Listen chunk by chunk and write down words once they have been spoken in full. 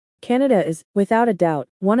Canada is, without a doubt,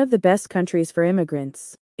 one of the best countries for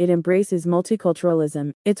immigrants. It embraces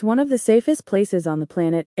multiculturalism, it's one of the safest places on the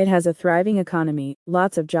planet, it has a thriving economy,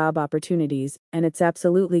 lots of job opportunities, and it's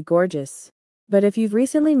absolutely gorgeous. But if you've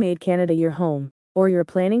recently made Canada your home, or you're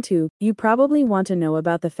planning to, you probably want to know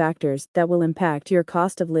about the factors that will impact your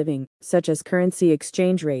cost of living, such as currency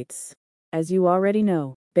exchange rates. As you already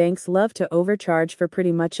know, banks love to overcharge for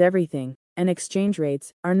pretty much everything, and exchange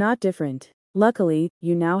rates are not different. Luckily,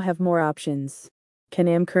 you now have more options.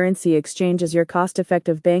 Can-Am Currency Exchange is your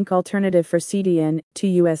cost-effective bank alternative for CDN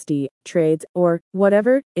to USD trades or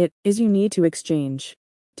whatever it is you need to exchange.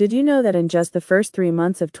 Did you know that in just the first 3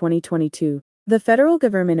 months of 2022, the federal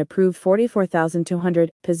government approved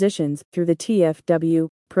 44,200 positions through the TFW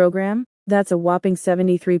program? That's a whopping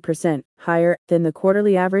 73% higher than the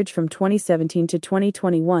quarterly average from 2017 to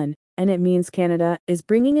 2021, and it means Canada is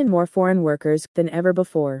bringing in more foreign workers than ever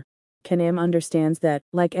before. Can-Am understands that,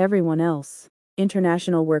 like everyone else,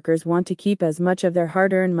 international workers want to keep as much of their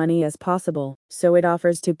hard-earned money as possible, so it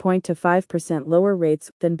offers 2% to 5% lower rates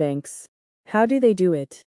than banks. How do they do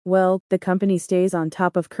it? Well, the company stays on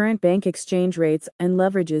top of current bank exchange rates and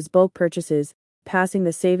leverages bulk purchases, passing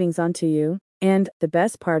the savings on to you. And the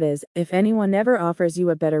best part is, if anyone ever offers you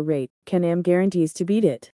a better rate, Can-Am guarantees to beat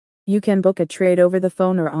it. You can book a trade over the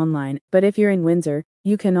phone or online, but if you're in Windsor,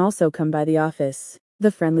 you can also come by the office. The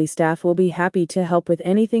friendly staff will be happy to help with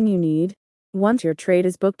anything you need. Once your trade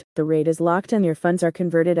is booked, the rate is locked and your funds are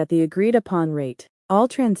converted at the agreed-upon rate. All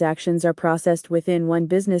transactions are processed within 1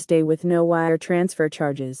 business day with no wire transfer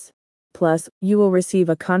charges. Plus, you will receive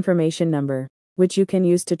a confirmation number, which you can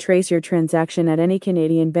use to trace your transaction at any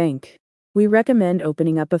Canadian bank. We recommend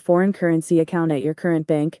opening up a foreign currency account at your current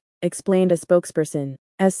bank, explained a spokesperson.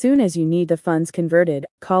 As soon as you need the funds converted,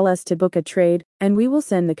 call us to book a trade, and we will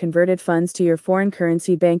send the converted funds to your foreign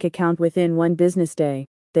currency bank account within 1 business day,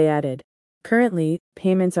 they added. Currently,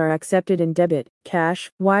 payments are accepted in debit,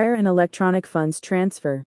 cash, wire and electronic funds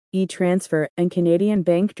transfer, e-transfer, and Canadian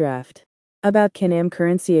bank draft. About Can-Am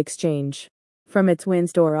Currency Exchange. From its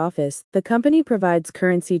Windsor office, the company provides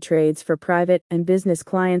currency trades for private and business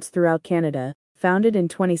clients throughout Canada. Founded in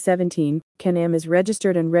 2017, Can-Am is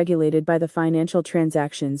registered and regulated by the Financial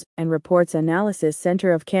Transactions and Reports Analysis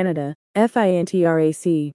Centre of Canada,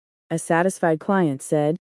 FINTRAC. A satisfied client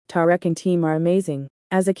said, "Tarek and team are amazing.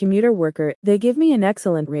 As a commuter worker, they give me an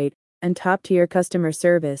excellent rate and top-tier customer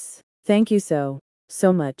service. Thank you so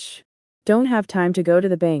much. Don't have time to go to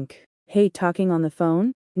the bank. Hate talking on the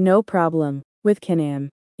phone? No problem. With Can-Am,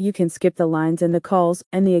 you can skip the lines and the calls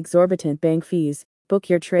and the exorbitant bank fees. Book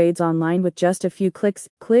your trades online with just a few clicks.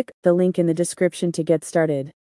 Click the link in the description to get started."